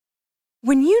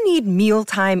When you need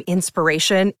mealtime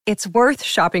inspiration, it's worth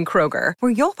shopping Kroger,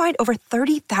 where you'll find over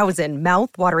 30,000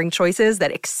 mouth-watering choices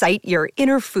that excite your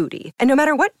inner foodie. And no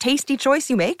matter what tasty choice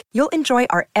you make, you'll enjoy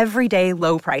our everyday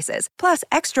low prices, plus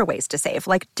extra ways to save,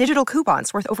 like digital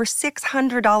coupons worth over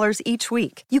 $600 each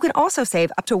week. You can also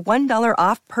save up to $1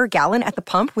 off per gallon at the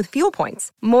pump with fuel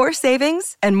points. More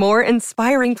savings and more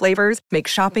inspiring flavors make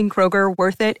shopping Kroger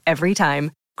worth it every time.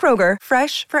 Kroger,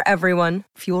 fresh for everyone.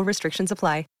 Fuel restrictions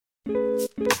apply.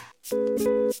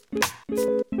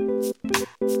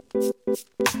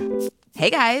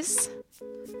 Hey guys.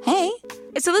 Hey.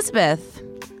 It's Elizabeth.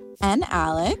 And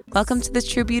Alex. Welcome to the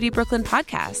True Beauty Brooklyn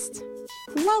podcast.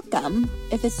 Welcome.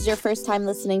 If this is your first time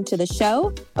listening to the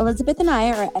show, Elizabeth and I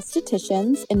are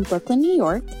estheticians in Brooklyn, New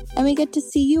York, and we get to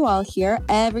see you all here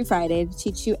every Friday to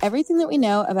teach you everything that we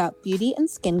know about beauty and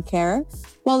skincare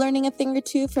while learning a thing or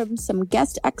two from some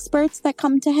guest experts that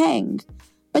come to hang.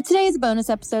 But today is a bonus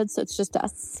episode, so it's just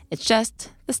us. It's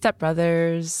just the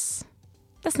stepbrothers.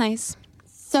 That's nice.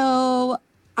 So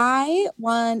I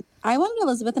wanted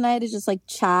Elizabeth and I to just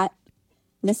chat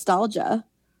nostalgia,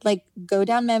 go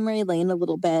down memory lane a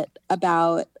little bit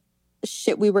about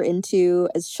shit we were into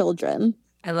as children.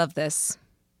 I love this.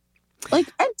 And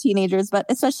teenagers, but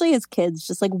especially as kids,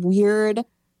 just weird,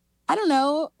 I don't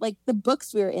know, the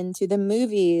books we were into, the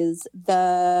movies,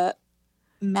 the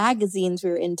magazines we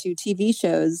were into, TV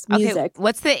shows, music. Okay,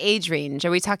 what's the age range?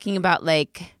 Are we talking about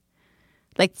kid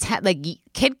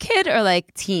or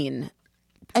teen?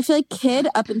 I feel like kid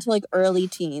up until early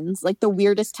teens, the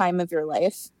weirdest time of your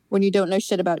life when you don't know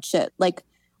shit about shit.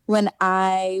 When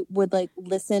I would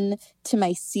listen to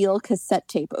my Seal cassette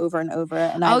tape over and over,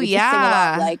 and I would just sing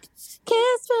along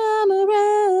 "Kiss from a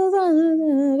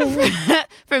Rose."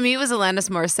 For me, it was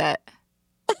Alanis Morissette,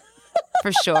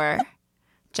 for sure.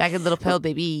 Jagged Little Pill,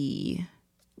 baby.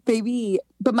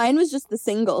 But mine was just the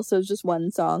single, so it was just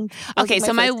one song. Okay,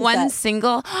 so my one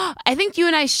single, I think you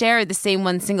and I shared the same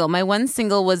one single. My one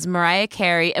single was Mariah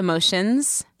Carey,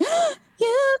 Emotions. You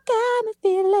got me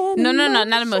feeling. No,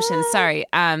 not Emotions. Sorry.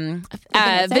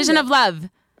 Vision of Love.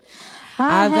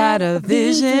 I've got a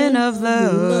vision of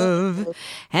love,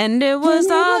 and it was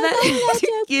all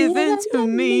that given to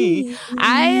me.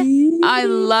 I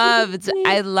loved.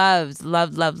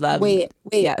 Wait.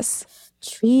 Yes.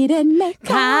 Treated me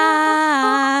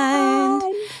kind,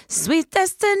 sweet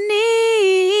destiny.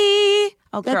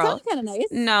 Oh, that girl. sounded kind of nice.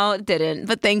 No, it didn't,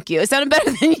 but thank you. It sounded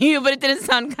better than you, but it didn't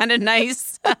sound kind of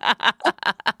nice.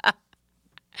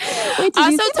 Wait,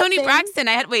 also, Tony Braxton.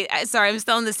 Sorry, I'm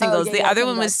still in the singles. Okay, the other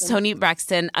one Braxton. was Tony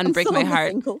Braxton, Unbreak My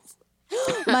Heart.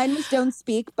 Mine was Don't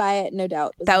Speak by No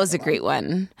Doubt. That was a great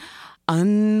one.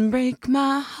 Unbreak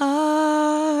my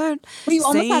heart. Well, you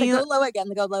almost had to go low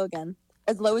again. Go low again.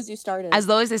 As low as you started. As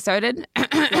low as I started?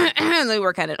 Let me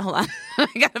work at it. Hold on. I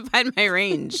got to find my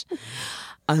range.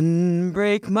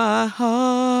 Unbreak my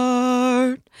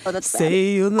heart. Oh, that's Say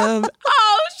bad. you love.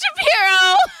 Oh,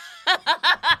 Shapiro.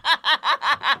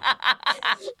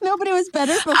 Nobody was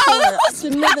better before. I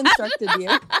shouldn't have instructed you.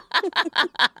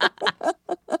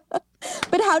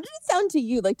 But how did it sound to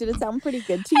you? Did it sound pretty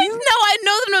good to you? No, I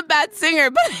know that I'm a bad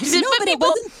singer, but I didn't. No, but it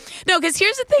wasn't. No, because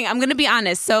here's the thing. I'm going to be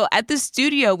honest. So at the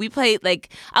studio, we play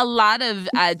a lot of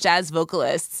jazz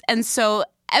vocalists. And so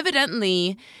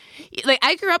evidently,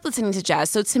 I grew up listening to jazz.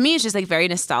 So to me, it's just very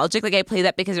nostalgic. I play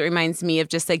that because it reminds me of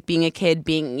just being a kid,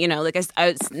 being, a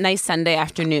nice Sunday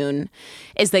afternoon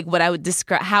is what I would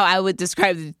describe, how I would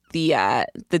describe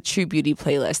the True Beauty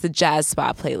playlist, the jazz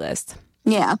spa playlist.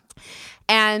 Yeah.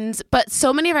 But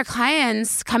so many of our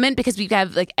clients come in because we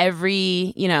have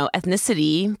every,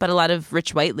 ethnicity, but a lot of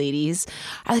rich white ladies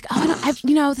are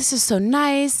this is so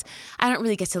nice. I don't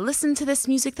really get to listen to this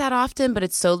music that often, but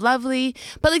it's so lovely.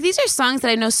 But these are songs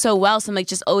that I know so well. So I'm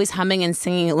just always humming and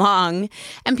singing along.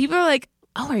 And people are like,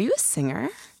 oh, are you a singer?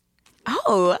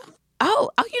 Oh, you know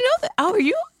that? Oh, are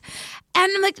you?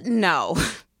 And I'm like, no.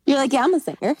 You're like, yeah, I'm a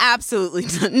singer. Absolutely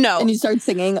no. And you start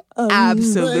singing.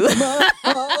 Absolutely.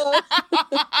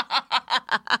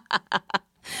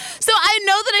 So I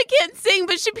know that I can't sing,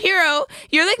 but Shapiro,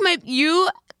 you're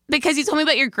because you told me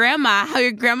about your grandma, how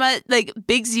your grandma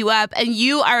bigs you up, and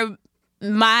you are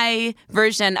my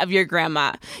version of your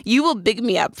grandma. You will big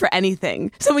me up for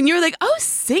anything. So when you were like, oh,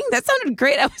 sing, that sounded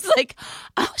great. I was like,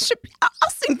 oh, I'll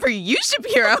sing for you,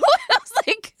 Shapiro. I was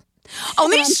like,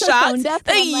 only shocked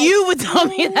that you would tell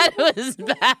me that it was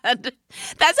bad.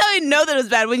 That's how I know that it was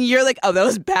bad. When you're like, oh, that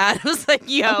was bad. I was like,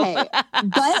 yo. Okay.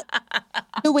 But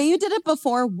the way you did it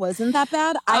before wasn't that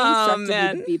bad. I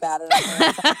instructed you to be bad at it.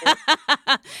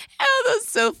 Oh, that was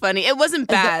so funny. It wasn't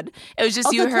bad. It was just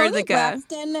also, you heard Tony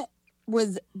Braxton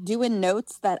was doing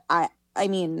notes that I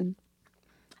mean,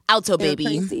 Alto They were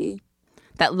baby. crazy.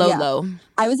 That low.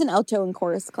 I was in alto in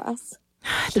chorus class.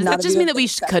 Does that just mean that we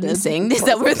couldn't sing? Is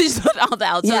that where they just put all the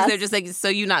altos? Yes. They're just like, so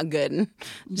you're not good.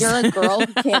 You're a girl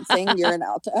who can't sing. You're an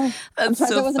alto. I'm That's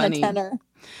surprised so I wasn't funny. a tenor.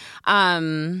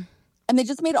 And they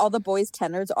just made all the boys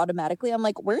tenors automatically. I'm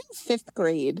like, we're in 5th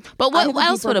grade. But I have what a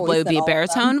else deeper would a boy voice be? A than all of them.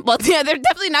 baritone? Well, yeah, they're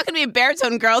definitely not going to be a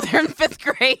baritone girl. They're in 5th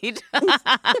grade.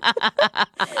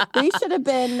 They should have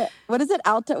been. What is it?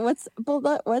 Alto? What? No,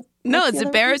 what's it's the a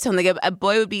other baritone. Like a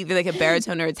boy would be either like a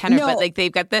baritone or a tenor, No. but like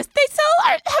they've got this. They still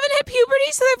haven't hit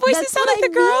puberty, so their one? voices That's sound what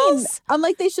like the I mean. girls. I'm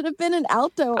like, they should have been an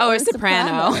alto Oh, or a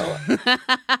soprano.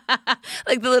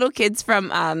 Like the little kids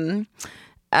from Home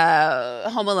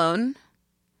Alone.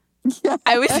 Yeah.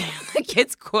 I was the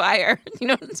kids' choir. You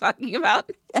know what I'm talking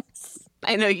about? Yes.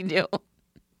 I know you do.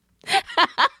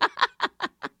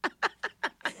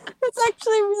 That's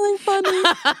actually really funny.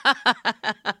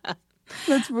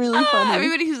 That's really funny.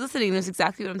 Everybody who's listening knows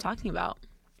exactly what I'm talking about.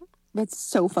 That's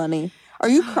so funny. Are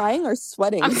you crying or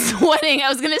sweating? I'm sweating. I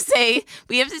was going to say,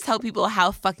 we have to tell people how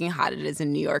fucking hot it is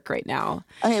in New York right now.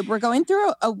 Okay, we're going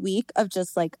through a week of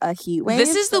just like a heat wave.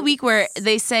 This is the week where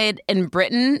they said in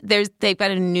Britain, they've got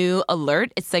a new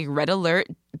alert. It's like red alert,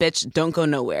 bitch, don't go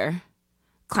nowhere.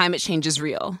 Climate change is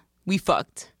real. We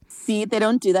fucked. See, they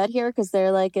don't do that here because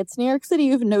they're like, it's New York City.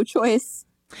 You have no choice.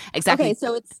 Exactly. Okay,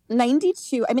 so it's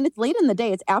 92. I mean, it's late in the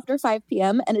day. It's after 5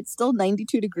 p.m. and it's still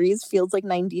 92 degrees. Feels like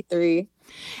 93.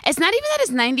 It's not even that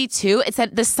it's 92. It's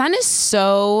that the sun is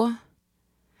so...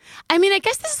 I mean, I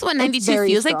guess this is what 92 very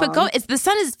feels like, but strong. the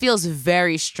sun feels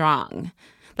very strong.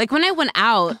 Like when I went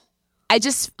out,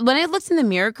 when I looked in the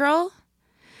mirror, girl,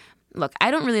 look,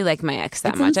 I don't really like my ex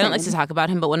that It's much. I don't like to insane. talk about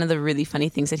him, but one of the really funny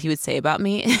things that he would say about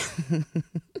me...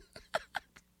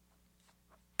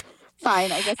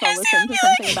 Fine, I guess I'll Is listen to he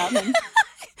something like- about him.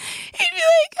 He'd be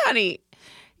like, honey,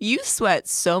 you sweat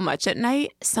so much at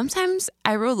night. Sometimes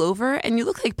I roll over and you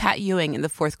look like Pat Ewing in the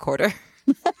 4th quarter.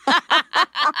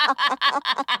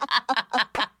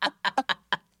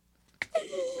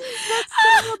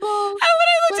 Terrible. And when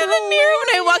I looked in the mirror,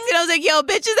 when I walked in, I was like, yo,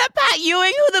 bitch, is that Pat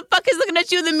Ewing? Who the fuck is looking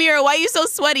at you in the mirror? Why are you so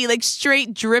sweaty? Like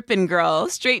straight dripping, girl.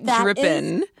 Straight That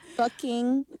dripping. is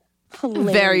fucking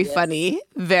hilarious. Very funny.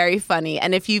 Very funny.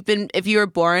 And if you were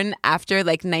born after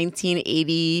like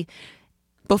 1980,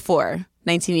 before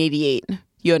 1988,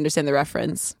 you understand the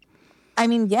reference. I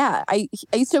mean, yeah. I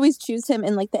used to always choose him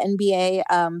in like the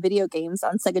NBA video games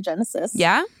on Sega Genesis.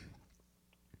 Yeah?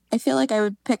 I feel like I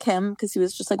would pick him because he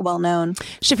was just like well known.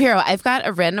 Shapiro, I've got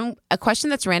a question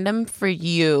that's random for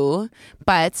you,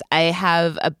 but I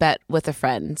have a bet with a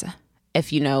friend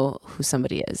if you know who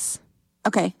somebody is.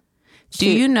 Okay. Do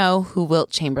you know who Wilt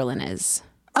Chamberlain is?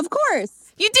 Of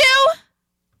course. You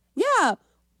do? Yeah.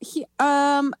 He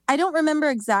I don't remember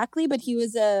exactly, but he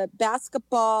was a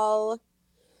basketball.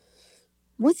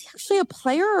 Was he actually a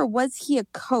player or was he a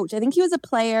coach? I think he was a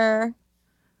player.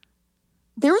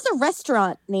 There was a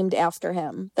restaurant named after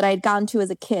him that I had gone to as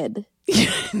a kid.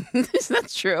 Is that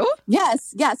true?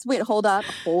 Yes. Wait, hold on.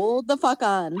 Hold the fuck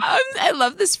on. I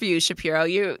love this for you, Shapiro.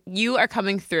 You are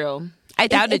coming through. I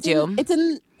doubted you.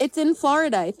 It's in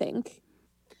Florida, I think.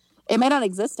 It might not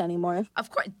exist anymore. Of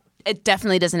course. It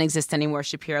definitely doesn't exist anymore,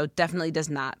 Shapiro. Definitely does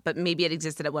not. But maybe it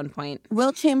existed at one point.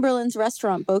 Wilt Chamberlain's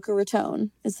restaurant, Boca Raton.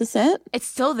 Is this it? It's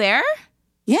still there?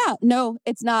 Yeah. No,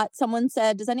 it's not. Someone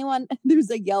said, does anyone,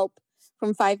 there's a Yelp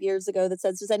from 5 years ago that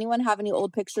says, does anyone have any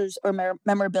old pictures or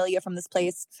memorabilia from this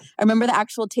place? I remember the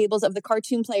actual tables of the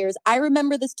cartoon players. I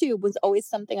remember this too. It was always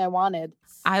something I wanted.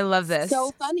 I love this. So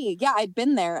funny. Yeah, I'd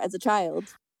been there as a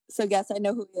child. So yes, I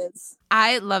know who he is.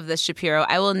 I love this, Shapiro.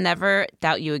 I will never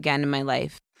doubt you again in my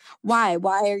life. Why?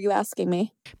 Why are you asking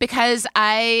me? Because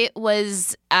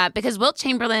because Wilt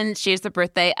Chamberlain shares the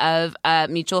birthday of a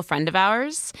mutual friend of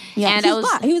ours. Yeah, and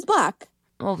he was black.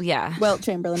 Well, yeah. Wilt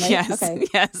Chamberlain, right? Yes. Okay.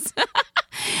 Yes.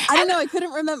 I don't know. I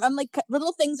couldn't remember. I'm like,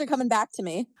 little things are coming back to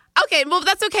me. Okay, well,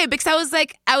 that's okay because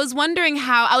I was wondering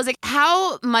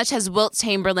how much has Wilt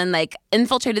Chamberlain like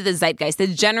infiltrated the zeitgeist, the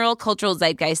general cultural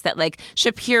zeitgeist that like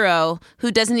Shapiro,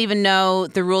 who doesn't even know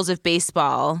the rules of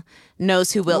baseball,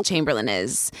 knows who Wilt Chamberlain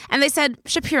is. And they said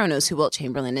Shapiro knows who Wilt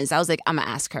Chamberlain is. I was like, I'm gonna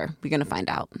ask her. We're gonna find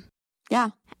out. Yeah.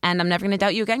 And I'm never gonna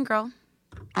doubt you again, girl.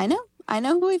 I know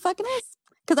who he fucking is.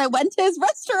 Because I went to his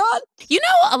restaurant. You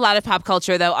know a lot of pop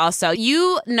culture, though, also.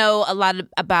 You know a lot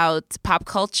about pop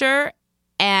culture,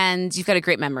 and you've got a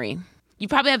great memory. You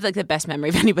probably have like the best memory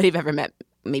of anybody I've ever met,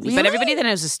 maybe. Really? But everybody that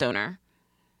knows is a stoner.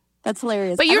 That's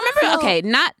hilarious. But you I don't remember, feel- okay,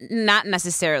 not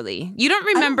necessarily. You don't I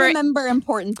don't remember. remember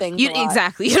important things. a lot.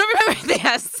 Exactly. You don't remember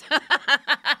this.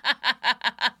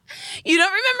 You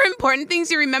don't remember important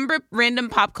things. You remember random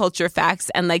pop culture facts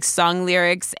and like song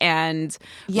lyrics and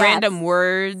random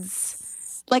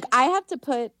words. Like I have to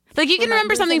put like you can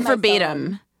remember something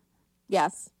verbatim.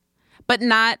 Yes. But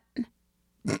not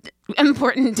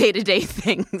important day-to-day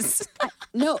things.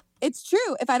 No, it's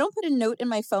true. If I don't put a note in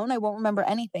my phone, I won't remember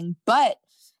anything. But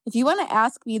if you want to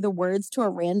ask me the words to a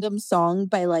random song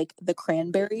by like the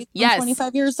Cranberries from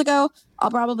 25 years ago,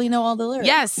 I'll probably know all the lyrics.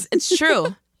 Yes, it's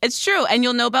true. It's true. And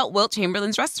you'll know about Wilt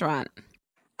Chamberlain's restaurant.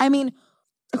 I mean,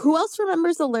 who else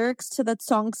remembers the lyrics to that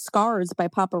song Scars by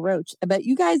Papa Roach? I bet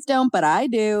you guys don't, but I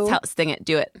do. Sing it.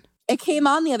 Do it. It came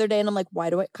on the other day and I'm like,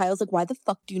 Kyle's like, why the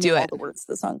fuck do you know all the words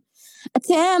to the song? I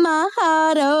tear my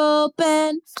heart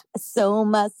open, I sew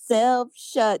myself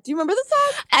shut. Do you remember the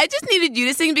song? I just needed you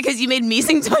to sing because you made me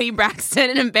sing Toni Braxton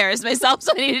and embarrass myself.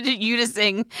 So I needed you to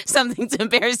sing something to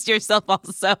embarrass yourself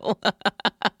also. It's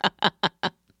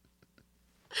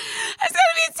going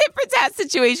to be a tit for tat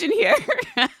situation here.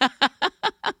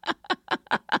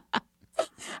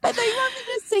 I thought you wanted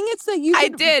me to sing it so you could, I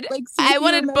did. Like, I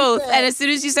wanted both. And as soon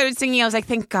as you started singing, I was like,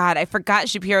 thank God. I forgot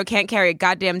Shapiro can't carry a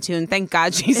goddamn tune. Thank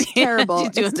God she's terrible.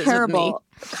 She's doing it's this terrible.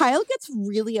 With me. Kyle gets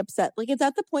really upset. Like, it's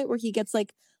at the point where he gets,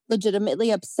 like, legitimately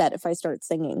upset if I start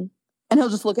singing. And he'll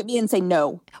just look at me and say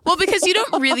no. Well, because you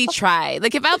don't really try.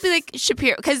 Like, if I'll be like,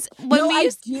 Shapiro, because when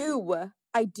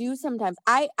I do sometimes.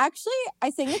 I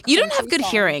sing. You don't have good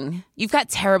hearing. You've got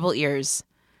terrible ears.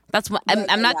 That's what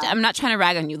I'm not trying to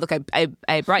rag on you. Look,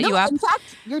 I brought you up. In fact,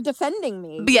 you're defending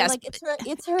me. But yes, like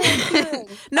it's her hearing.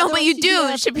 No, but you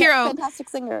do, Shapiro. Fantastic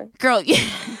singer, girl. Yeah.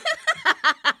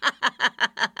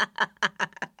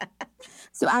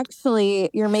 So actually,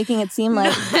 you're making it seem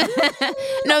like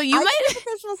no, you I'm might a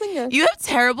professional singer. You have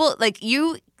terrible. Like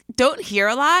you don't hear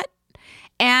a lot,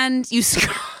 and you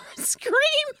scream.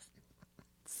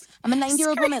 I'm a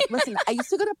 90-year-old woman. Listen, I used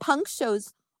to go to punk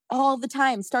shows all the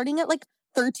time, starting at like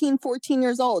 13, 14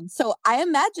 years old. So I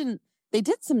imagine they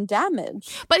did some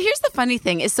damage. But here's the funny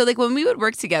thing is, so like when we would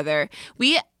work together,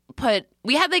 I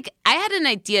had an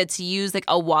idea to use like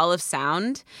a wall of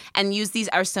sound and use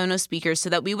our Sonos speakers so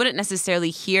that we wouldn't necessarily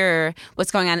hear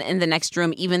what's going on in the next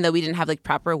room, even though we didn't have like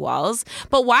proper walls.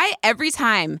 But why every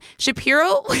time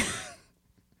Shapiro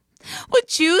would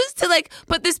choose to like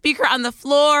put the speaker on the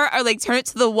floor or like turn it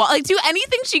to the wall, like do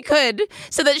anything she could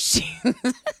so that she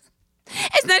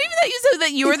it's not even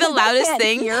that you were the loudest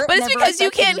thing, but it's because you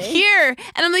can't hear.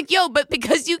 And I'm like, yo, but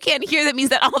because you can't hear, that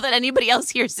means that all that anybody else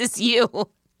hears is you.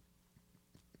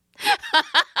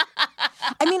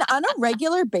 I mean, on a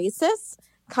regular basis,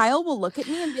 Kyle will look at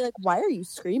me and be like, why are you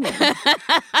screaming?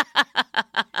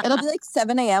 It'll be like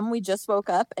 7 a.m. We just woke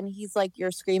up and he's like,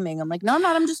 you're screaming. I'm like, no, I'm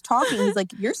not. I'm just talking. He's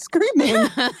like, you're screaming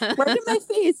right in my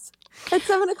face at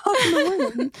 7 o'clock in the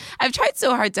morning. I've tried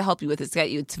so hard to help you with this. Got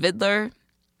you Twiddler.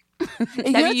 Have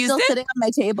you used it? Sitting on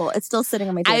my table. It's still sitting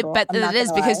on my table. I bet that it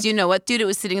is because you know what, dude? It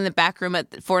was sitting in the back room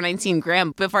at 419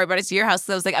 Graham before I brought it to your house.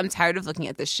 So I was like, I'm tired of looking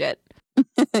at this shit.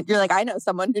 You're like, I know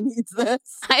someone who needs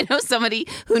this. I know somebody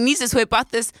who needs this. Who I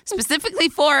bought this specifically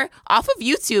off of a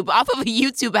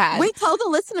YouTube ad. Wait, tell the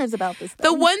listeners about this thing.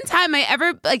 The one time a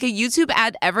YouTube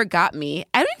ad ever got me,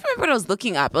 I don't even remember what I was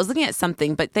looking up. I was looking at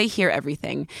something, but they hear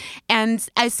everything. And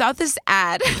I saw this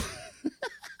ad.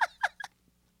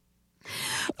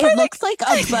 It looks like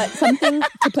a butt, something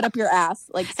to put up your ass,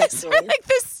 like sexually.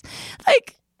 It's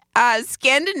like this,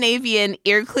 Scandinavian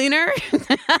ear cleaner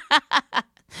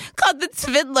called the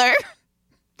Twiddler, and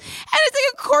it's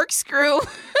like a corkscrew.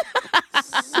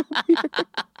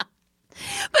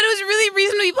 But it was really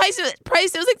reasonably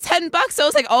priced. It was like $10. So I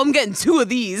was like, oh, I'm getting two of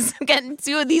these. I'm getting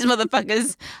two of these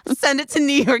motherfuckers. Send it to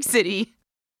New York City,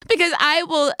 because I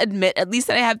will admit at least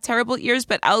that I have terrible ears,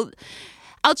 but I'll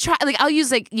try, I'll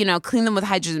use clean them with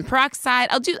hydrogen peroxide.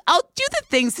 I'll do the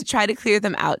things to try to clear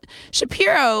them out.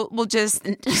 Shapiro will just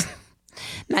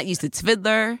not use the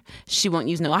Twiddler. She won't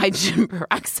use no hydrogen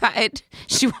peroxide.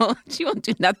 She won't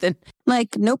do nothing.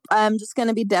 Like, nope, I'm just going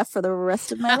to be deaf for the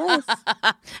rest of my life.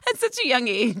 At such a young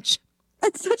age.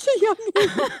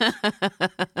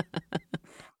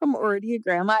 I'm already a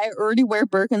grandma. I already wear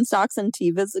Birkenstocks and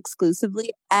Tevas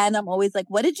exclusively. And I'm always like,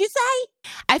 what did you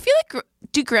say? I feel like,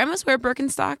 do grandmas wear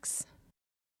Birkenstocks?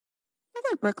 I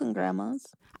got Brooklyn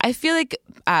grandmas. I feel like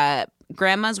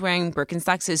grandmas wearing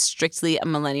Birkenstocks is strictly a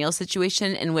millennial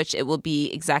situation in which it will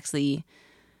be exactly,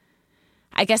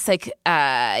 I guess,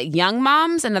 young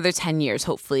moms, another 10 years,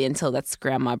 hopefully, until that's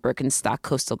grandma Birkenstock,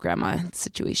 coastal grandma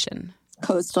situation.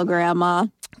 Coastal grandma.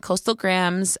 Coastal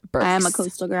grams, Birks. I am a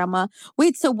coastal grandma.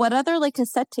 Wait, so what other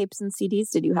cassette tapes and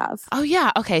CDs did you have? Oh,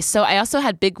 yeah. Okay, so I also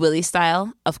had Big Willie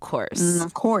Style, of course.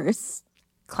 Of course.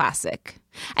 classic.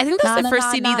 I think that's the first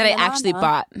CD that I actually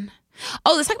bought.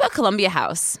 Oh, let's talk about Columbia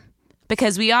House.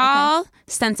 Because we all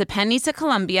sent a penny to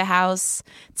Columbia House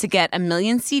to get 1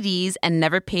 million CDs and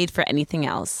never paid for anything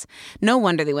else. No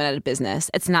wonder they went out of business.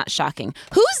 It's not shocking.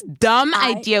 Whose dumb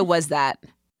idea was that?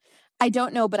 I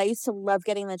don't know, but I used to love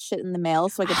getting that shit in the mail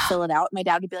so I could fill it out. My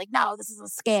dad would be like, no, this is a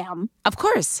scam. Of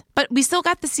course. But we still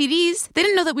got the CDs. They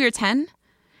didn't know that we were 10.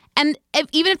 And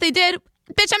even if they did,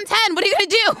 bitch, I'm 10. What are you going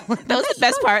to do? That was the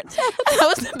best part.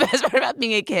 That was the best part about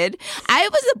being a kid. I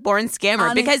was a born scammer.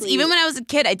 Honestly, because even when I was a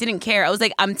kid, I didn't care. I was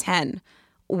like, I'm 10.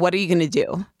 What are you going to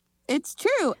do? It's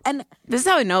true. And this is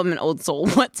how I know I'm an old soul.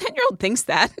 What 10-year-old thinks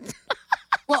that?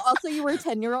 Well, also you were a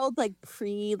 10-year-old, like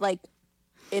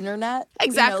internet.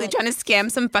 Exactly. Trying to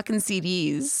scam some fucking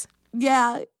CDs.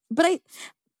 Yeah. But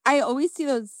I always see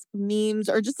those memes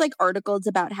or just like articles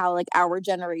about how like our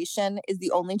generation is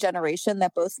the only generation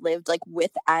that both lived like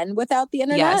with and without the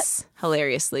internet. Yes,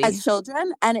 hilariously. As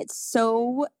children. And it's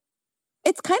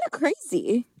kind of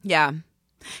crazy. Yeah.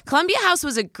 Columbia House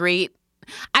was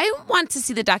I want to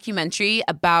see the documentary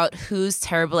about whose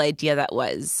terrible idea that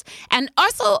was. And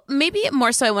also, maybe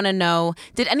more so I want to know,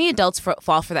 did any adults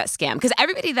fall for that scam? Because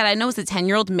everybody that I know is a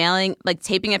 10-year-old mailing, like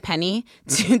taping a penny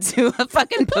to a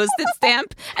fucking Post-it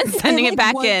stamp and sending it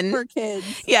back in. For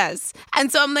kids. Yes.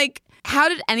 And so I'm like, how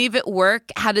did any of it work?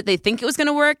 How did they think it was going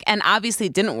to work? And obviously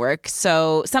it didn't work.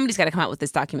 So somebody's got to come out with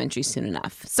this documentary soon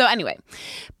enough. So anyway,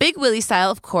 Big Willie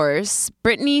style, of course.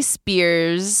 Britney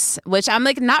Spears, which I'm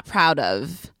like not proud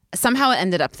of. Somehow it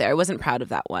ended up there. I wasn't proud of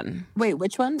that one. Wait,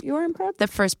 which one you weren't proud of? The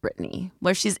first Britney,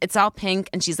 where it's all pink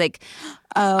and she's like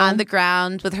on the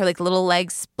ground with her like little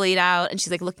legs splayed out and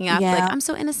she's like looking up like, I'm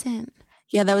so innocent.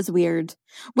 Yeah, that was weird.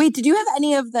 Wait, did you have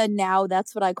any of the Now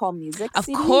That's What I Call Music Of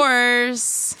CDs?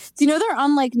 Course. Do you know they're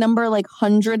on like number like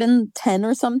 110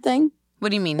 or something? What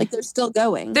do you mean? Like they're still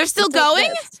going. They're still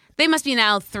going? They must be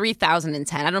now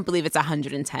 3010. I don't believe it's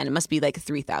 110. It must be like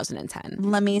 3010.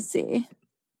 Let me see.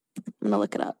 I'm going to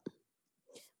look it up.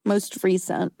 Most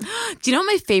recent. Do you know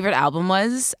what my favorite album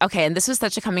was? Okay, and this was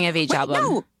such a coming-of-age album.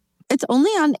 No, it's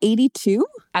only on 82?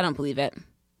 I don't believe it.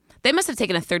 They must have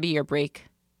taken a 30-year break.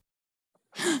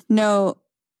 No,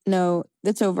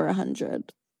 it's over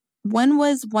 100. When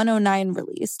was 109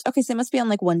 released? Okay, so it must be on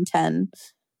like 110.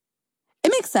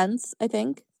 It makes sense, I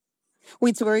think.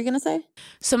 Wait, so what were you going to say?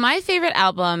 So my favorite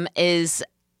album is,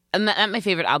 not my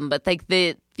favorite album, but like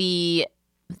the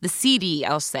CD,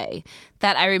 I'll say,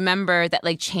 that I remember that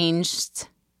like changed.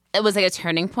 It was like a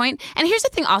turning point. And here's the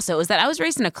thing also, is that I was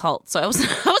raised in a cult. So I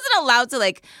wasn't allowed to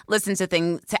like listen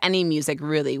to any music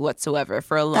really whatsoever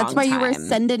for a long time. That's why you were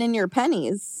sending in your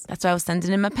pennies. That's why I was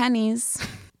sending in my pennies.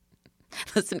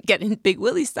 Listen, getting Big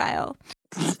Willie style.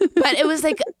 But it was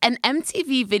like an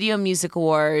MTV Video Music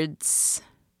Awards.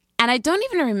 And I don't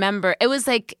even remember. It was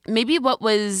like maybe what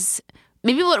was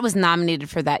nominated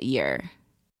for that year.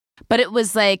 But it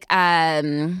was like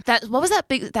what was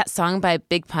that song by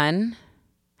Big Pun?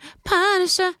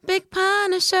 Punisher, big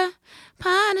Punisher,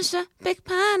 Punisher, big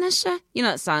Punisher. You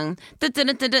know that song. It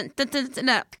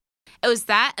was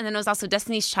that, and then it was also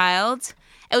Destiny's Child.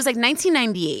 It was like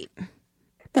 1998.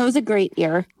 That was a great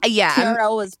year. Yeah.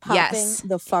 TRL was popping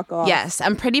the fuck off. Yes,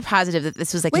 I'm pretty positive that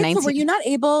this was like 19... Wait, so were you not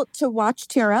able to watch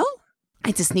TRL? I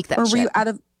had to sneak that shit. Or were you out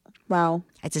of... Wow.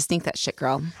 I had to sneak that shit,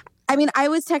 girl. I mean, I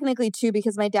was technically too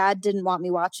because my dad didn't want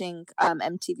me watching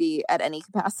MTV at any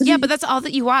capacity. Yeah, but that's all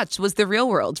that you watched was The Real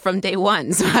World from day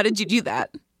one. So how did you do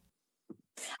that?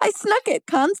 I snuck it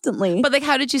constantly. But like,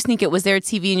 how did you sneak it? Was there a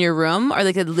TV in your room or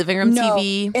like a living room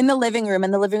TV? In the living room.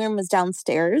 And the living room was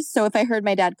downstairs. So if I heard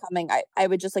my dad coming, I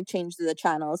would just like change the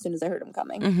channel as soon as I heard him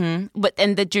coming. Mm-hmm.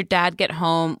 And did your dad get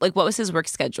home? Like, what was his work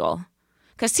schedule?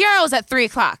 Because TRL was at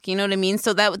 3:00, you know what I mean?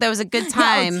 So that was a good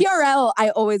time. Yeah, TRL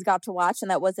I always got to watch, and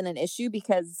that wasn't an issue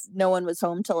because no one was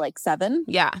home till like 7.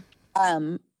 Yeah.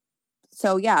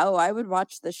 So yeah, I would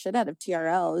watch the shit out of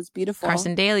TRL. It was beautiful.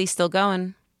 Carson Daly still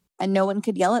going. And no one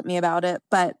could yell at me about it.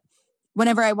 But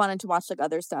whenever I wanted to watch like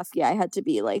other stuff, yeah, I had to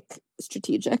be like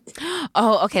strategic.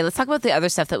 Oh, okay. Let's talk about the other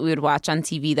stuff that we would watch on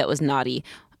TV that was naughty.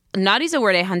 Naughty's a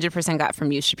word I 100% got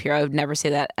from you, Shapiro. I would never say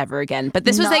that ever again. But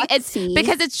this was like, it's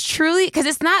because it's truly, because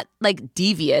it's not like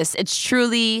devious. It's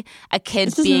truly a kid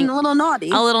it's just being a little naughty.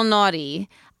 A little naughty.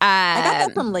 I got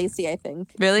that from Lacey, I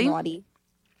think. Really? Naughty,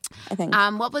 I think.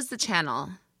 What was the channel?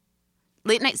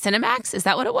 Late Night Cinemax? Is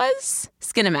that what it was?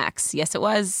 Skinemax. Yes, it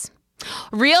was.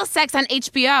 Real Sex on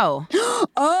HBO.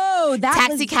 Oh,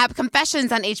 Taxi Cab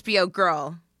Confessions on HBO,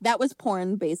 girl. That was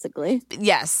porn, basically.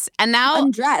 Yes. And now...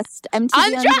 Undressed. MTV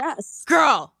Undressed.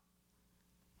 Girl.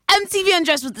 MTV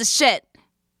Undressed was the shit.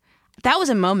 That was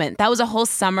a moment. That was a whole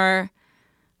summer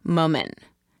moment.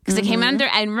 Because it came under,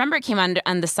 I remember it came under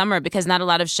on the summer because not a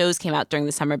lot of shows came out during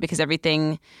the summer because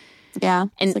everything, Yeah.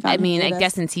 and like I on mean, I hiatus.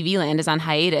 guess in TV land is on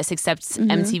hiatus, except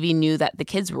MTV knew that the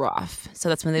kids were off. So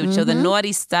that's when they would show the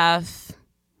naughty stuff.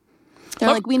 They're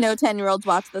like, we know 10-year-olds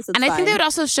watch this. It's And I think fine. they would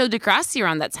also show Degrassi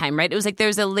around that time, right? It was like there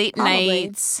was a late Probably.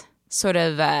 night sort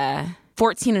of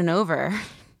 14 and over.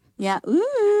 Yeah. Ooh.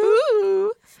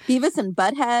 Ooh. Beavis and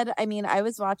Butthead. I mean, I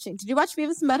was watching. Did you watch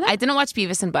Beavis and Butthead? I didn't watch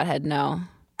Beavis and Butthead, no.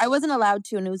 I wasn't allowed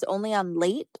to, and it was only on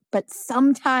late. But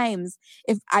sometimes,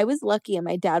 if I was lucky and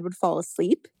my dad would fall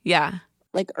asleep, Yeah.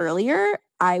 like earlier,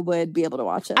 I would be able to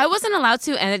watch it. I wasn't allowed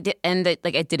to, and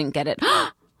I didn't get it.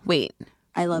 Wait,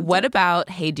 I loved what it. about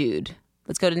Hey Dude?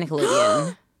 Let's go to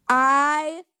Nickelodeon.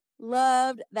 I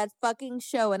loved that fucking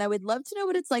show, and I would love to know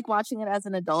what it's like watching it as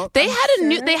an adult. They I'm had a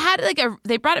new, sure-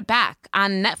 they brought it back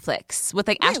on Netflix with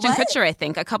like Wait, Ashton what? Kutcher, I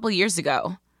think, a couple years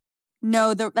ago.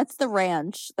 No, that's the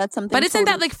Ranch. That's something. But isn't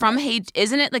that totally like from different.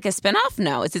 isn't it like a spinoff?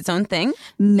 No, it's its own thing.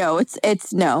 No,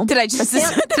 it's no. Did I just But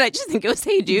Sam- did I just think it was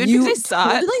Hey Dude? You Because I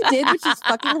saw totally it. did, which is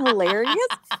fucking hilarious.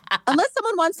 Unless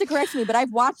someone wants to correct me, but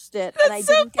I've watched it and I That's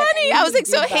so didn't get funny. any I was like,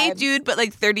 so Dude Hey vibes. Dude, but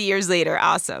like 30 years later.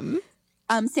 Awesome.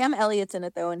 Sam Elliott's in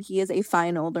it though, and he is a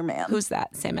fine older man. Who's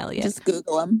that? Sam Elliott. Just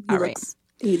Google him. All right.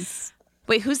 He's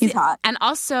Wait, who's he's the, hot. And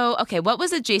also, okay, what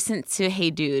was adjacent to Hey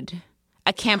Dude?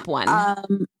 A camp one.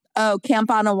 Camp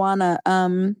Anawana.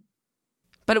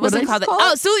 But it what wasn't did I called. just call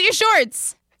Oh, it? Salute Your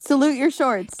Shorts. Salute Your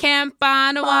Shorts. Camp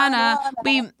Anawana.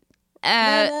 We.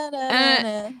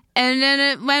 Na-na-na-na-na. And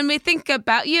then when we think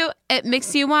about you, it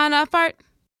makes you wanna fart.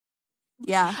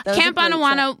 Yeah. that was Camp a great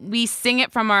Anawana, we sing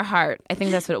it from our heart. I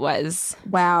think that's what it was. show.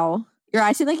 Wow. You're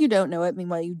acting like you don't know it.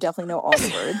 Meanwhile, you definitely know all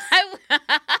the words.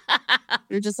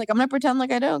 You're just like, I'm going to pretend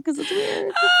like I don't because it's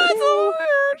weird. That's so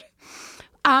weird.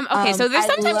 Okay, so there's I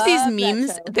sometimes these love that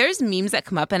memes. show. There's memes that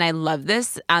come up, and I love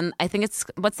this. I think it's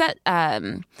what's that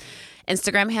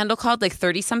Instagram handle called? Like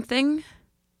 30 something.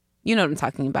 You know what I'm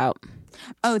talking about.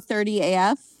 Oh, 30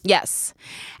 AF? Yes.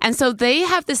 And so they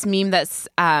have this meme that's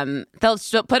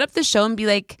they'll put up the show and be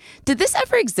like, did this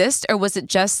ever exist or was it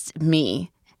just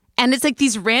me? And it's like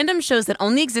these random shows that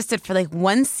only existed for like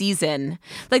one season.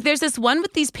 Like there's this one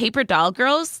with these paper doll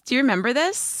girls. Do you remember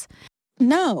this?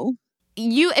 No.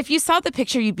 If you saw the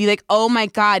picture, you'd be like, oh my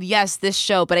God, yes, this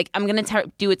show. But I'm going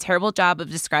to do a terrible job of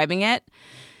describing it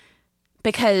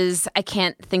because I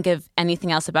can't think of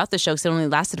anything else about the show because it only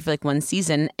lasted for like one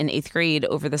season in 8th grade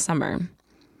over the summer.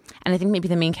 And I think maybe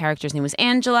the main character's name was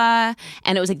Angela.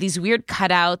 And it was like these weird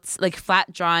cutouts, like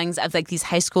flat drawings of like these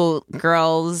high school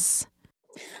girls.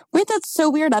 Wait, that's so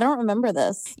weird. I don't remember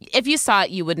this. If you saw it,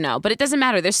 you would know. But it doesn't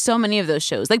matter. There's so many of those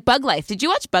shows. Like Bug Life. Did you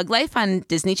watch Bug Life on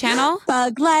Disney Channel?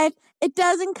 Bug life, it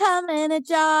doesn't come in a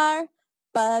jar.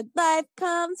 Bug life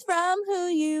comes from who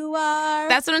you are.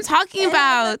 That's what I'm talking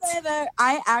about.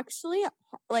 I actually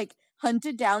like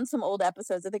hunted down some old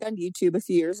episodes, I think on YouTube a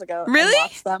few years ago. Really? And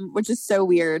watched them, which is so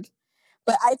weird.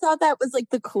 But I thought that was like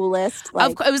the coolest. Like,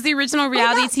 Of course, it was the original Oh my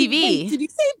reality God, TV. wait, did you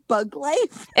say Bug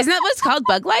Life? Isn't that what it's called?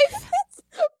 Bug Life?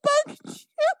 Bug Juice.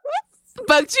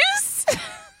 Bug Juice?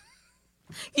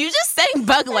 You just sang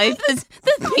Bug Life, the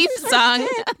theme song.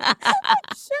 I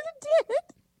sure did.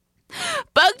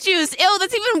 Bug Juice. Ew,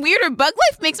 that's even weirder. Bug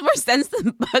Life makes more sense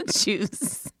than Bug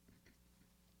Juice.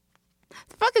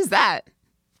 The fuck is that?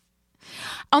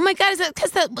 Oh my God, is that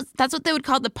because that's what they would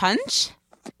call the punch?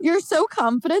 You're so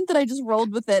confident that I just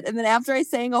rolled with it. And then after I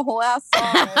sang a whole ass song,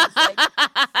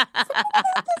 I was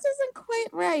like, this isn't quite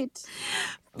right.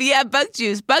 Yeah, Bug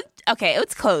Juice. Okay,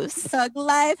 it's close. Bug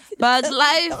Life. Bug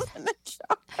Life.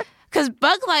 Because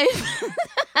Bug Life,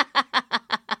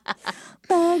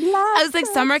 Bug Life. I was like,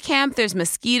 summer camp, there's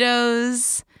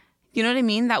mosquitoes. You know what I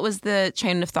mean? That was the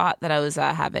train of thought that I was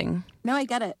having. No, I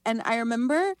get it. And I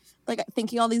remember like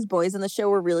thinking all these boys in the show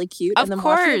were really cute. Of and then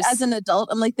watching it course. as an adult,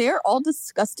 I'm like, they are all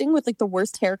disgusting with like the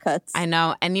worst haircuts. I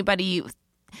know.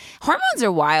 Hormones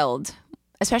are wild,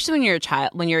 especially when you're a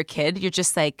child. When you're a kid, you're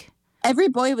just like, Every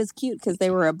boy was cute because they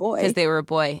were a boy. because they were a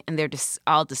boy, and they're just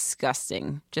all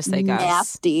disgusting, just like us.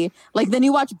 Nasty. Like then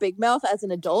you watch Big Mouth as an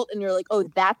adult and you're like, oh,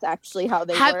 that's actually how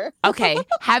they were. Okay,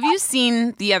 have you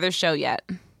seen the other show yet?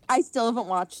 I still haven't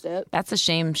watched it. That's a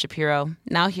shame, Shapiro.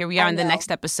 Now here we are I in the know.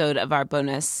 next episode of our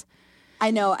bonus.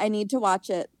 I know. I need to watch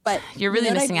it. But You're really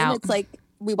you know what missing I mean? out. It's like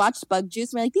we watched Bug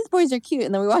Juice and we're like, these boys are cute.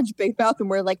 And then we watched Big Mouth and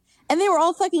we're like, and they were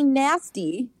all fucking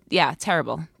nasty. Yeah,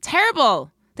 terrible.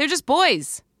 Terrible. They're just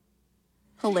boys.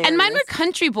 Hilarious. And mine were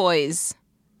country boys.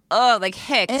 Oh, like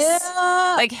Hicks. Ew.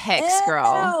 Like Hicks,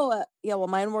 girl. Ew. Yeah, well,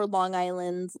 mine were Long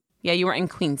Island. Yeah, you were in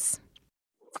Queens.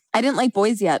 I didn't like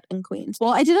boys yet in Queens.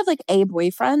 Well, I did have like a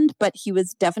boyfriend, but he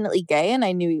was definitely gay and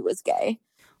I knew he was gay.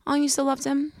 Oh, you still loved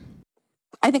him?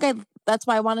 That's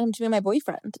why I wanted him to be my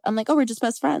boyfriend. I'm like, oh, we're just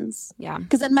best friends. Yeah.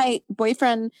 Because then my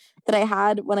boyfriend that I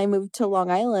had when I moved to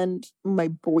Long Island, my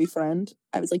boyfriend,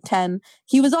 I was like 10,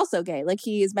 he was also gay. Like,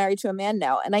 he is married to a man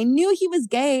now. And I knew he was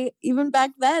gay even back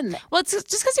then. Well, it's just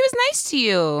because he was nice to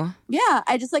you. Yeah,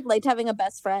 I just liked having a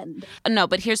best friend. No,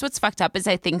 but here's what's fucked up is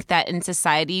I think that in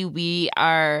society we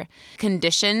are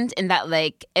conditioned in that,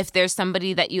 like, if there's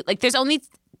somebody that you like, there's only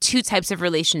two types of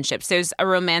relationships. There's a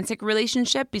romantic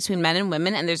relationship between men and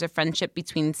women, and there's a friendship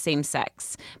between same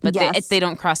sex, but Yes. they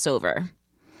don't cross over.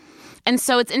 And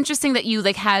so it's interesting that you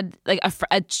like had like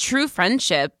a true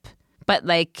friendship, but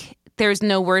like there's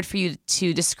no word for you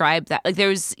to describe that. Like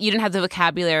you didn't have the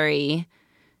vocabulary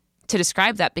to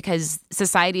describe that because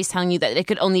society is telling you that it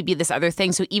could only be this other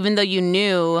thing. So even though you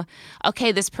knew,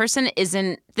 okay, this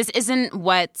isn't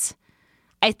what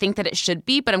I think that it should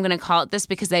be, but I'm going to call it this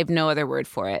because I have no other word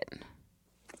for it.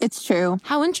 It's true.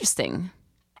 How interesting.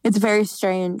 It's very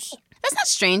strange. That's not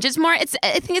strange. I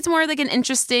think it's more like an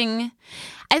interesting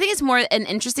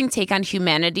take on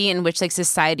humanity in which like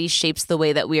society shapes the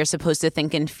way that we are supposed to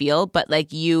think and feel, but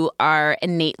like you are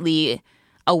innately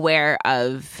aware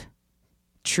of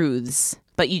truths,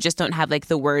 but you just don't have like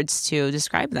the words to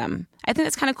describe them. I think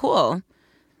that's kind of cool.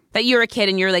 That you're a kid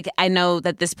and you're like, I know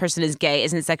that this person is gay,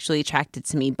 isn't sexually attracted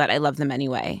to me, but I love them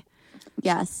anyway.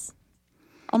 Yes.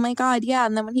 Oh my God, yeah.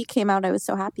 And then when he came out, I was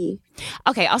so happy.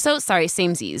 Okay, also, sorry,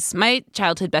 samesies. My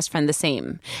childhood best friend, the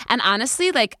same. And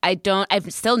honestly, like,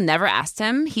 I've still never asked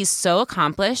him. He's so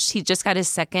accomplished. He just got his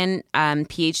second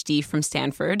PhD from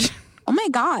Stanford. Oh my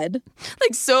God.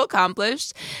 Like, so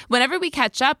accomplished. Whenever we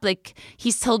catch up, like,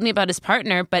 he's told me about his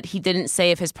partner, but he didn't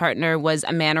say if his partner was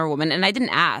a man or a woman. And I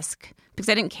didn't ask. Because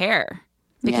I didn't care.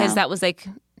 Because that was like,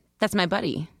 that's my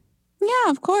buddy. Yeah,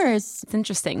 of course. It's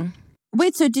interesting.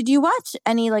 Wait, so did you watch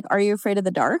any, like, Are You Afraid of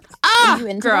the Dark?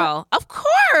 Girl, of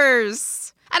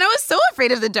course. And I was so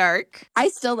afraid of the dark. I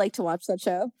still like to watch that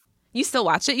show. You still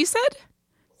watch it, you said?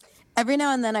 Every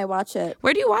now and then I watch it.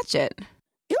 Where do you watch it?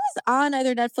 It was on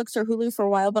either Netflix or Hulu for a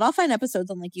while, but I'll find episodes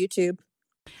on, like, YouTube.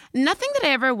 Nothing that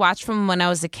I ever watched from when I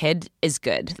was a kid is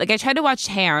good. Like, I tried to watch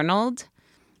Hey Arnold.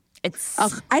 I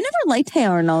never liked Hey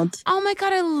Arnold. Oh my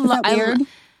God, Is that weird?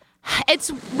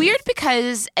 It's weird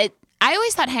because I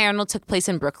always thought Hey Arnold took place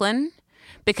in Brooklyn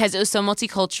because it was so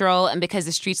multicultural and because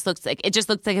the streets looked like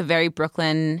a very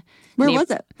Brooklyn. Where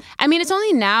was it? I mean, it's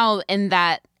only now in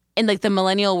like the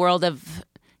millennial world of,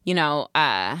 you know,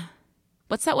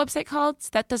 what's that website called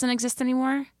that doesn't exist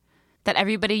anymore? That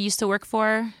everybody used to work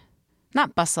for?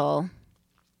 Not Bustle.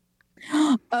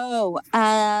 Oh,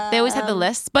 they always had the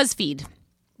lists. BuzzFeed.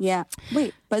 Yeah.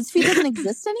 Wait, BuzzFeed doesn't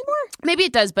exist anymore? Maybe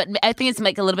it does, but I think it's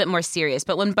like a little bit more serious.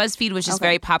 But when BuzzFeed was just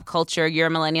very pop culture, you're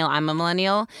a millennial, I'm a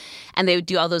millennial, and they would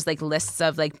do all those like lists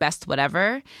of like best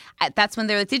whatever, that's when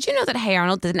they were like, did you know that Hey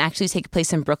Arnold didn't actually take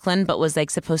place in Brooklyn, but was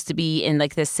like supposed to be in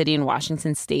like this city in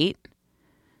Washington State?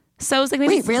 So I was like,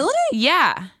 maybe wait, really?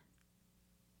 Yeah.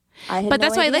 But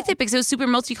that's why I liked it because it was super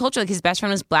multicultural. Like his best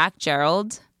friend was Black,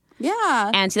 Gerald. Yeah.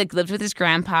 And he like lived with his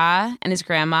grandpa and his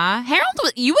grandma.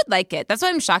 Harold, you would like it. That's why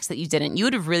I'm shocked that you didn't. You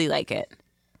would have really liked it.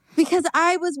 Because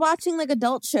I was watching like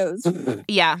adult shows.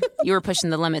 Yeah, you were pushing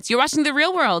the limits. You're watching The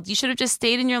Real World. You should have just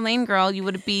stayed in your lane, girl. You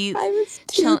would be. I was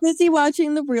too busy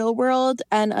watching The Real World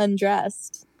and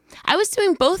Undressed. I was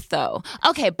doing both though.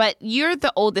 Okay, but you're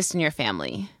the oldest in your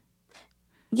family.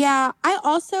 Yeah, I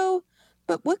also.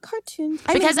 But what cartoons?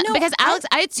 Because Alex,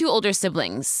 I had two older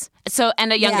siblings,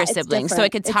 and a younger sibling, so I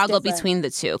could toggle between the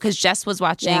two. Because Jess was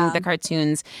watching the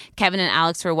cartoons, Kevin and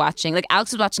Alex were watching. Like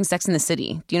Alex was watching Sex and the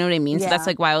City. Do you know what I mean? Yeah. So that's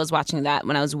like why I was watching that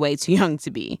when I was way too young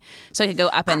to be, so I could go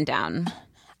up and down.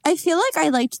 I feel like I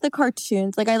liked the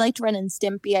cartoons. Like I liked Ren and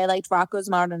Stimpy. I liked Rocko's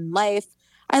Modern Life.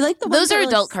 I like the ones those are that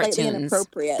adult like cartoons.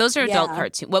 Inappropriate. Those are adult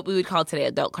cartoons. What we would call today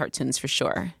adult cartoons for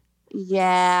sure.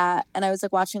 Yeah, and I was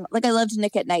like watching, like I loved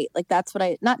Nick at Night. Like that's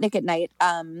what not Nick at Night.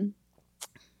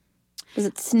 Was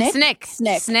it Snick?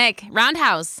 Snick.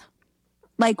 Roundhouse.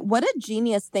 Like what a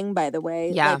genius thing, by the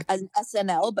way. Yeah. Like an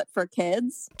SNL, but for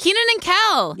kids. Kenan and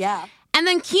Kel. Yeah. And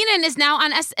then Kenan is now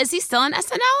on is he still on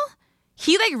SNL?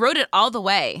 He like wrote it all the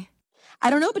way. I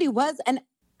don't know, but he was, and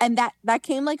that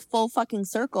came like full fucking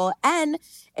circle, and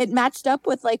it matched up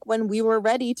with like when we were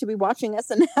ready to be watching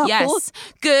SNL. Yes,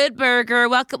 Good Burger.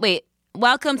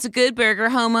 Welcome to Good Burger,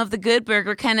 home of the Good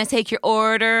Burger. Can I take your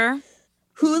order?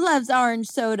 Who loves orange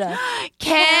soda?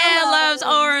 Kel loves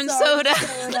orange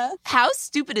soda. How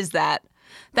stupid is that?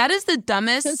 That is the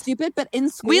dumbest. So stupid, but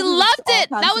in school we loved it.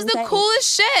 That was the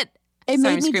coolest shit. It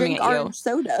made me drink orange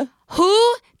soda.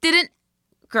 Who didn't?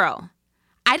 Girl.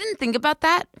 I didn't think about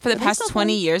that for the past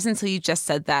 20 years until you just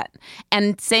said that.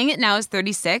 And saying it now as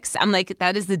 36, I'm like,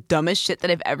 that is the dumbest shit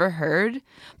that I've ever heard.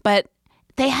 But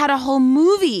they had a whole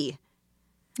movie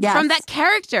from that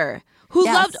character who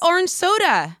loved orange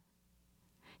soda.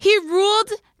 He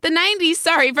ruled the 90s,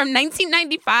 from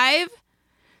 1995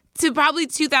 to probably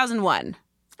 2001.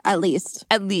 At least.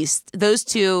 Those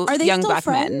two Are they young still black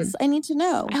friends? men. I need to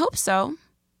know. I hope so.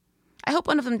 I hope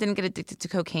one of them didn't get addicted to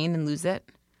cocaine and lose it.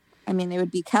 I mean, it would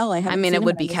be Kel. It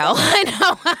would be Kel. I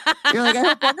know. You're like, I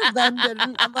hope one of them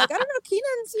didn't. I'm like, I don't know.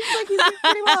 Keenan seems like he's doing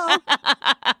pretty well.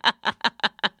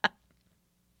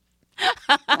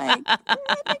 I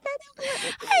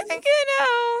think I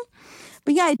know.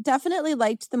 But yeah, I definitely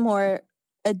liked the more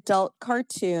adult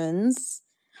cartoons.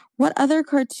 What other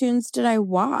cartoons did I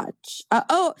watch?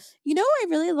 I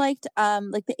really liked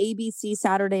like the ABC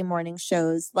Saturday morning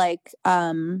shows, like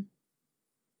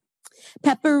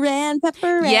Pepper Ann. Yes.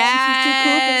 She's too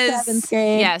cool for 7th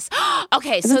grade. Yes.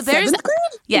 Okay, so there's 7th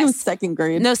grade? Yes. It was 2nd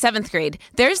grade. No, 7th grade.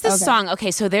 There's this song.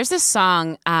 Okay, so there's this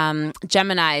song,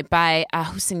 Gemini by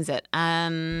who sings it?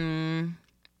 I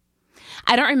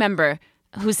don't remember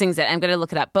who sings it. I'm gonna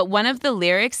look it up. But one of the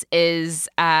lyrics is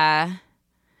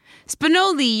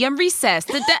Spinoli, recess.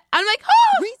 I'm like,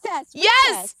 oh, Recess.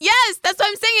 Yes. That's why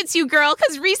I'm saying it to you, girl,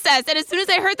 because recess. And as soon as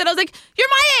I heard that, I was like, you're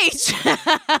my age.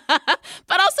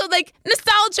 But also like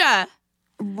nostalgia.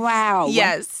 Wow.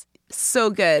 Yes. So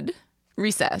good.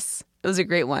 Recess. It was a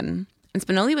great one. And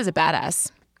Spinoli was a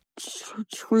badass.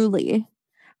 Truly.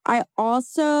 I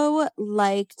also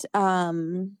liked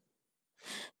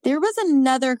there was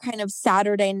another kind of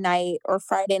Saturday night or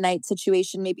Friday night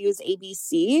situation, maybe it was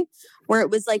ABC, where it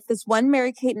was like this one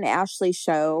Mary-Kate and Ashley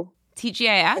show.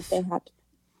 TGIF? They had.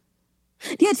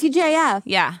 Yeah, TGIF.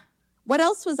 Yeah. What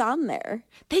else was on there?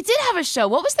 They did have a show.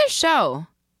 What was their show?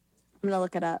 I'm going to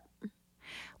look it up.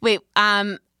 Wait, I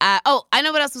know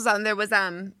what else was on there. Was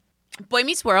Boy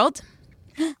Meets World.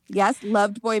 Yes,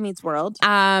 loved Boy Meets World.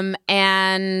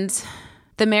 And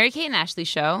the Mary-Kate and Ashley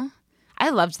show. I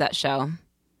loved that show.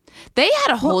 They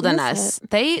had a hold on us.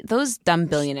 Those dumb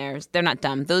billionaires. They're not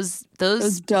dumb. Those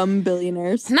dumb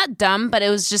billionaires. Not dumb, but it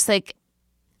was just like,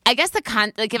 I guess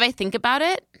if I think about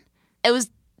it, it was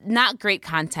not great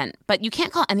content. But you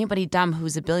can't call anybody dumb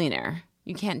who's a billionaire.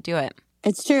 You can't do it.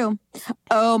 It's true.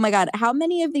 Oh my God. How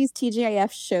many of these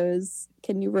TGIF shows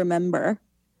can you remember?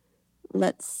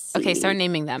 Let's see. Okay, start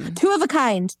naming them. Two of a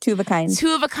Kind.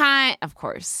 Of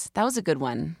course. That was a good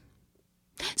one.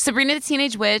 Sabrina the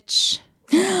Teenage Witch.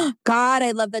 God,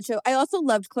 I love that show. I also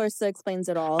loved Clarissa Explains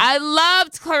It All. I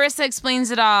loved Clarissa Explains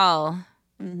It All.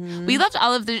 Mm-hmm. We loved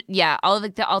all of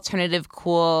the alternative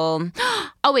cool.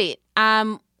 Oh wait,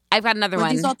 I've got another one.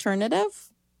 Were these alternative?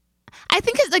 I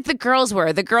think it's like the girls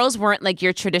were. The girls weren't like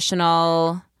your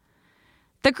traditional.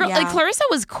 Like Clarissa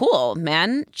was cool,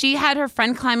 man. She had her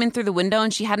friend climbing through the window,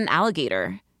 and she had an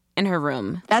alligator in her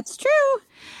room. That's true.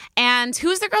 And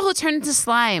who's the girl who turned into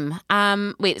slime?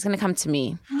 Wait, it's gonna come to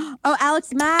me. Oh, Alex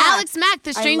Mack. Alex Mack,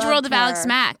 The Strange World of Alex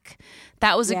Mack.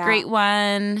 That was a great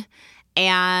one.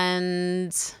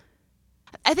 And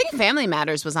I think Family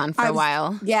Matters was on for a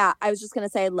while. Yeah, I was just gonna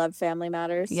say I loved Family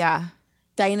Matters. Yeah.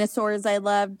 Dinosaurs I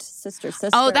loved. Sister.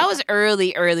 Oh, that was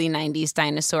early 90s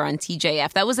Dinosaur on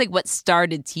TJF. That was like what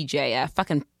started TJF.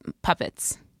 Fucking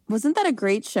puppets. Wasn't that a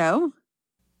great show?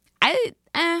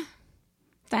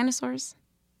 Dinosaurs.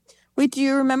 Wait, do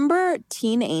you remember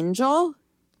Teen Angel?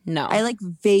 No. I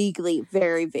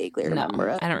very vaguely remember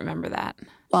it. I don't remember that.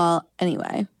 Well,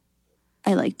 anyway,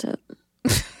 I liked it.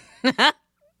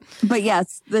 But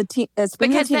yes,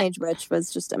 Spring the Teenage Witch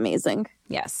was just amazing.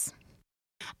 Yes.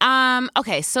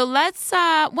 Okay, so let's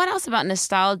what else about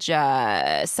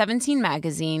nostalgia? 17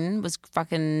 magazine was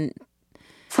fucking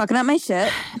up my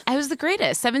shit. I was the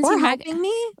greatest. 17 or helping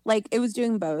me. Like it was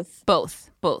doing both. Both.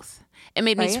 It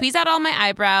made me squeeze out all my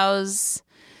eyebrows,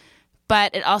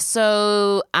 but it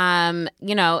also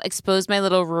exposed my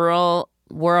little rural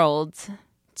world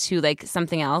to like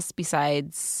something else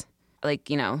besides like,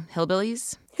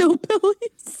 hillbillies.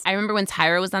 I remember when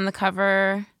Tyra was on the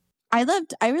cover. I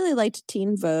really liked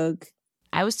Teen Vogue.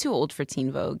 I was too old for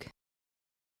Teen Vogue.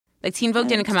 Like Teen Vogue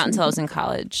didn't come out until I was in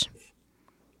college.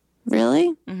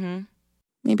 Really? Mm-hmm.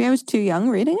 Maybe I was too young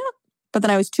reading it, but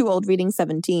then I was too old reading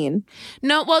 17.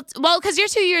 No, well, because you're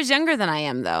 2 years younger than I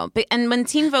am, though. And when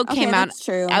Teen Vogue came out,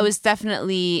 true. I was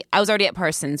already at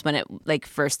Parsons when it like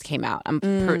first came out. I'm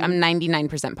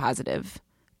 99% positive.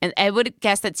 And I would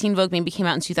guess that Teen Vogue maybe came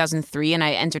out in 2003, and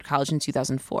I entered college in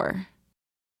 2004.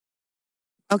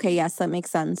 Okay, yes, that makes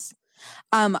sense.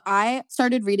 I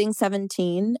started reading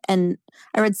 17, and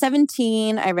I read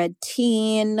 17. I read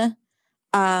Teen.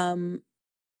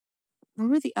 What What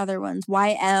were the other ones?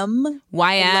 YM.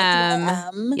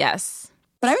 YM. Yes.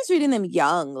 But I was reading them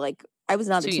young. Like, I was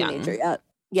not Too a teenager young. yet.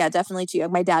 Yeah, definitely too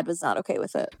young. My dad was not okay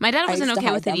with it. My dad I wasn't used to okay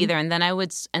hide with it them. either.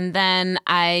 And then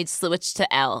I switched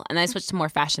to Elle, and then I switched to more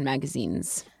fashion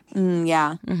magazines.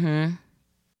 Yeah. Mm-hmm.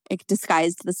 It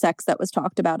disguised the sex that was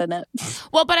talked about in it.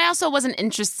 Well, but I also wasn't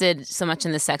interested so much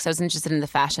in the sex. I was interested in the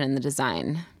fashion and the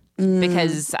design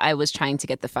because I was trying to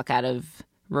get the fuck out of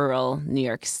rural New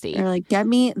York State. They're like, get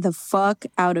me the fuck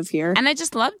out of here. And I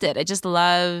just loved it.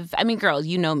 I mean, girl,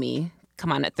 you know me.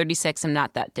 Come on, at 36, I'm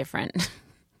not that different.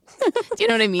 Do you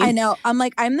know what I mean? I know. I'm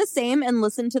like, I'm the same and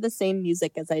listen to the same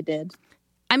music as I did.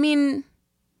 I mean,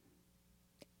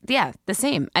 yeah, the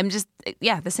same.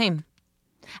 The same.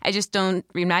 I just don't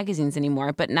read magazines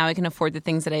anymore, but now I can afford the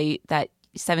things that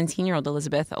 17-year-old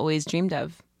Elizabeth always dreamed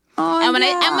of. Oh, And when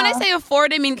I say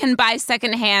afford, I mean can buy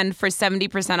secondhand for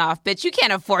 70% off. Bitch, you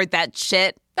can't afford that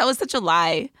shit. That was such a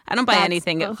lie. I don't buy That's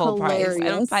anything at full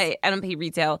hilarious. price. I don't pay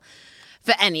retail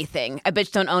for anything. A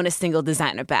bitch don't own a single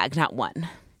designer bag, not one.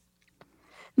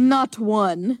 Not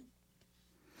one.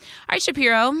 All right,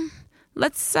 Shapiro.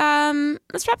 Let's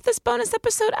wrap this bonus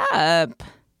episode up.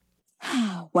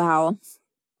 Wow.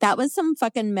 That was some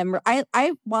fucking memory.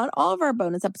 I want all of our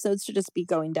bonus episodes to just be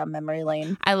going down memory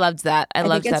lane. I loved that. I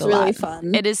loved think that it's a really lot.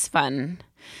 fun. It is fun.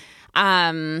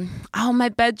 My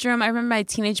bedroom. I remember my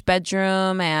teenage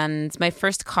bedroom and my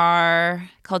first car.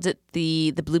 Called it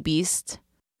the Blue Beast.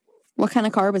 What kind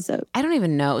of car was it? I don't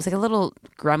even know. It was like a little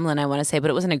gremlin, I want to say, but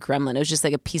it wasn't a gremlin. It was just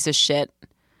like a piece of shit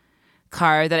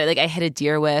car that I hit a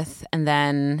deer with, and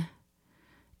then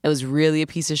it was really a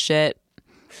piece of shit.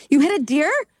 You hit a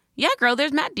deer? Yeah, girl,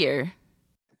 there's mad deer.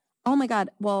 Oh my God.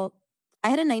 Well, I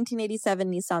had a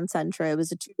 1987 Nissan Sentra. It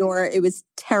was a 2-door. It was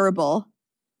terrible.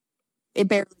 It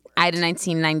barely. I had a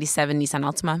 1997 Nissan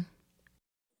Altima.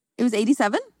 It was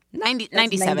 87?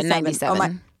 97.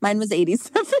 Oh, mine was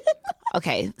 87.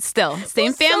 Okay, still.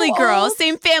 Same So family girl. old.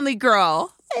 Same family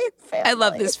girl. Same I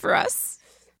love family. this for us.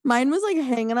 Mine was like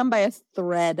hanging on by a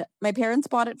thread. My parents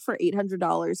bought it for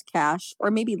 $800 cash, or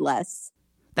maybe less.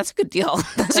 That's a good deal.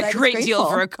 That's But I a was great deal grateful.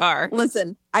 for a car.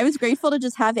 Listen, I was grateful to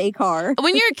just have a car.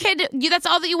 When you're a kid, that's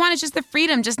all that you want is just the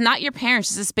freedom, just not your parents,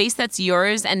 just a space that's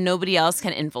yours and nobody else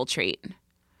can infiltrate.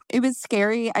 It was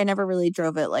scary. I never really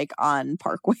drove it like on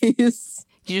parkways.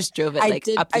 You just drove it I up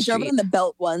the I street. drove it on the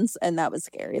Belt once, and that was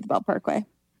scary, the Belt Parkway.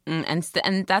 And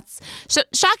that's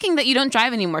shocking that you don't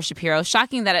drive anymore, Shapiro.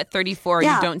 Shocking that at 34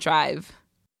 Yeah. you don't drive.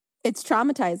 It's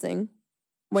traumatizing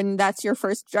when that's your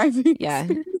first driving Yeah.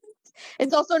 experience.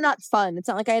 It's also not fun. It's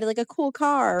not like I had like a cool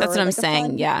car. That's or, what I'm like, a saying.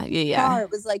 fun Yeah. Car.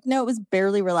 It was like, no, it was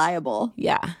barely reliable.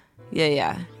 Yeah.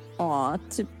 Aw,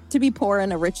 to be poor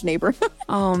in a rich neighborhood.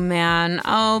 Oh, man.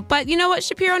 Oh, but you know what,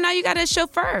 Shapiro? Now you got a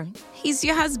chauffeur. He's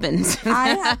your husband. I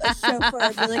have a chauffeur.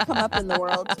 I've really come up in the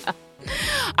world.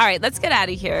 All right, let's get out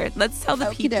of here. Let's tell the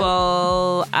Okie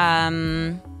people.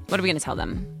 What are we going to tell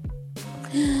them?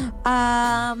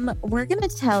 We're gonna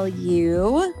tell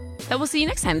you. So we'll see you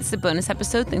next time. This is a bonus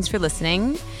episode. Thanks for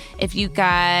listening. If you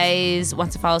guys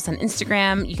want to follow us on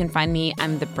Instagram, you can find me.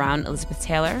 I'm the Brown Elizabeth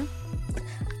Taylor.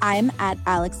 I'm at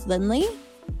Alex Lindley.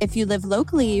 If you live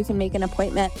locally, you can make an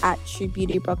appointment at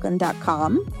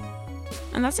truebeautybrooklyn.com.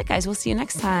 And that's it, guys. We'll see you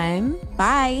next time.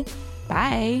 Bye.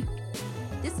 Bye.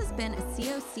 This has been a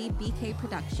COC BK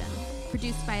production,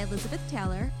 produced by Elizabeth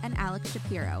Taylor and Alex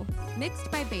Shapiro,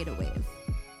 mixed by Beta Wave.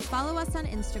 Follow us on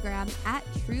Instagram at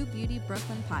True Beauty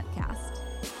Brooklyn Podcast.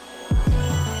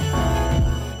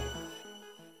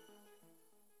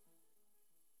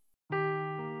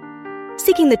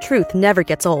 Seeking the truth never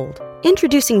gets old.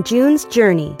 Introducing June's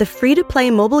Journey, the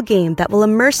free-to-play mobile game that will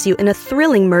immerse you in a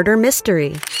thrilling murder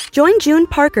mystery. Join June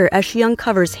Parker as she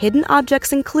uncovers hidden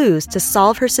objects and clues to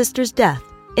solve her sister's death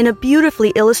in a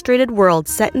beautifully illustrated world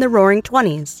set in the Roaring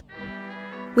 '20s.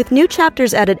 With new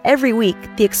chapters added every week,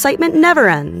 the excitement never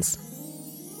ends.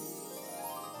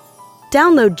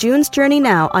 Download June's Journey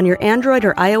now on your Android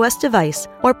or iOS device,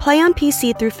 or play on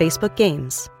PC through Facebook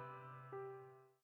Games.